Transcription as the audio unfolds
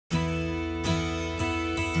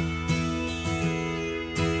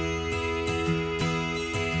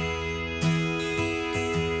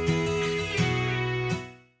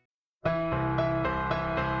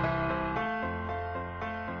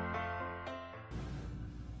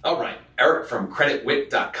All right, Eric from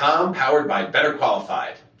creditwit.com, powered by Better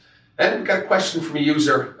Qualified. And we've got a question from a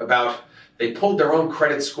user about they pulled their own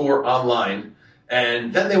credit score online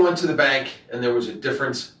and then they went to the bank and there was a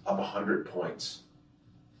difference of 100 points.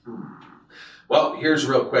 Well, here's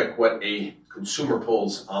real quick what a consumer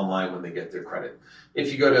pulls online when they get their credit.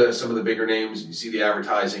 If you go to some of the bigger names and you see the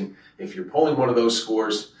advertising, if you're pulling one of those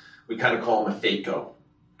scores, we kind of call them a FICO.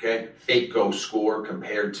 Okay, FICO score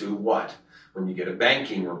compared to what? When you get a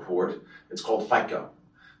banking report, it's called FICO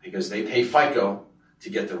because they pay FICO to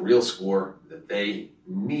get the real score that they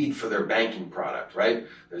need for their banking product, right?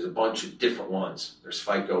 There's a bunch of different ones. There's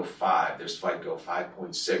FICO 5, there's FICO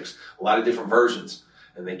 5.6, a lot of different versions,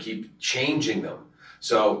 and they keep changing them.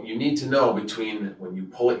 So you need to know between when you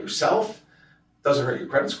pull it yourself, it doesn't hurt your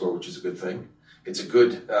credit score, which is a good thing. It's a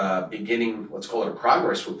good beginning, let's call it a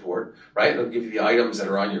progress report, right? It'll give you the items that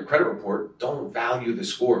are on your credit report. Don't value the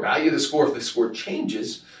score. Value the score if the score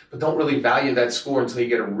changes, but don't really value that score until you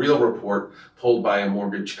get a real report pulled by a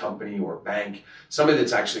mortgage company or bank, somebody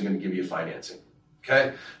that's actually going to give you financing,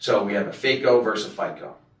 okay? So we have a FICO versus a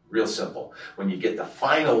FICO. Real simple. When you get the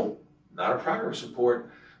final, not a progress report,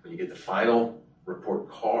 when you get the final report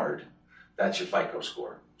card, that's your FICO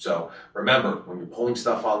score. So remember, when you're pulling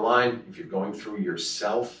stuff online, if you're going through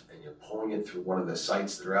yourself and you're pulling it through one of the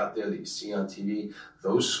sites that are out there that you see on TV,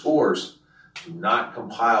 those scores do not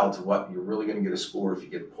compile to what you're really going to get a score if you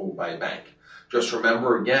get pulled by a bank. Just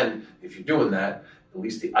remember, again, if you're doing that, at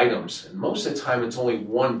least the items, and most of the time it's only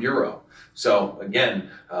one bureau. So again,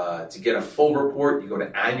 to get a full report, you go to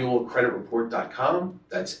annualcreditreport.com.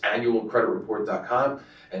 That's annualcreditreport.com,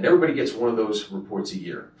 and everybody gets one of those reports a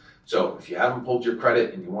year. So if you haven't pulled your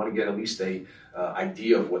credit and you want to get at least a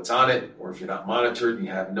idea of what's on it, or if you're not monitored and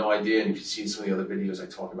you have no idea, and if you've seen some of the other videos I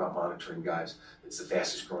talk about monitoring, guys, it's the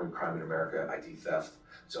fastest growing crime in America, ID theft.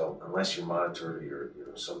 So unless you're monitored or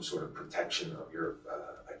you're some sort of protection of your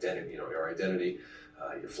identity,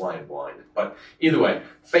 you're flying blind. But either way,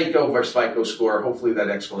 FICO versus FICO score, hopefully that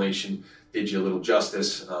explanation did you a little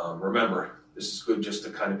justice. Remember, this is good just to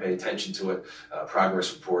kind of pay attention to it.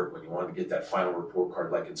 Progress report, when you want to get that final report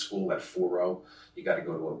card like in school, that 4-row, you got to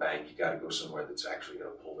go to a bank. You got to go somewhere that's actually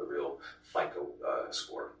going to pull the real FICO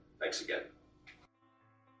score. Thanks again.